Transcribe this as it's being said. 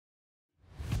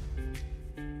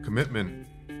Commitment,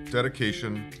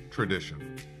 dedication,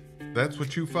 tradition. That's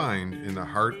what you find in the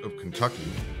heart of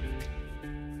Kentucky.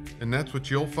 And that's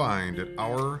what you'll find at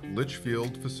our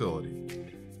Leitchfield facility.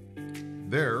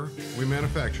 There, we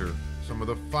manufacture some of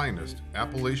the finest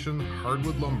Appalachian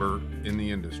hardwood lumber in the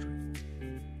industry.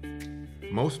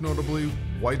 Most notably,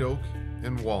 white oak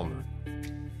and walnut.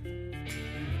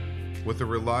 With a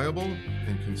reliable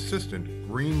and consistent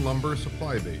green lumber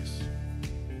supply base,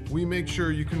 we make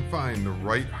sure you can find the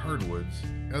right hardwoods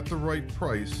at the right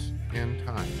price and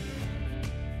time.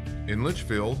 In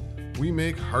Leitchfield, we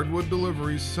make hardwood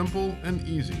deliveries simple and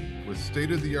easy with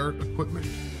state-of-the-art equipment,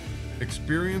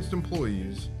 experienced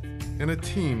employees, and a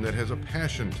team that has a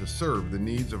passion to serve the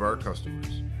needs of our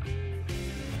customers.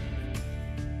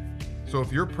 So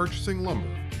if you're purchasing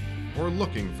lumber or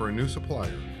looking for a new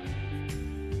supplier,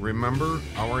 remember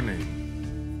our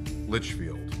name,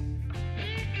 Leitchfield.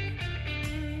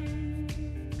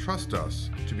 Trust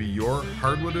us to be your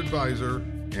hardwood advisor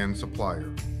and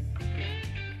supplier.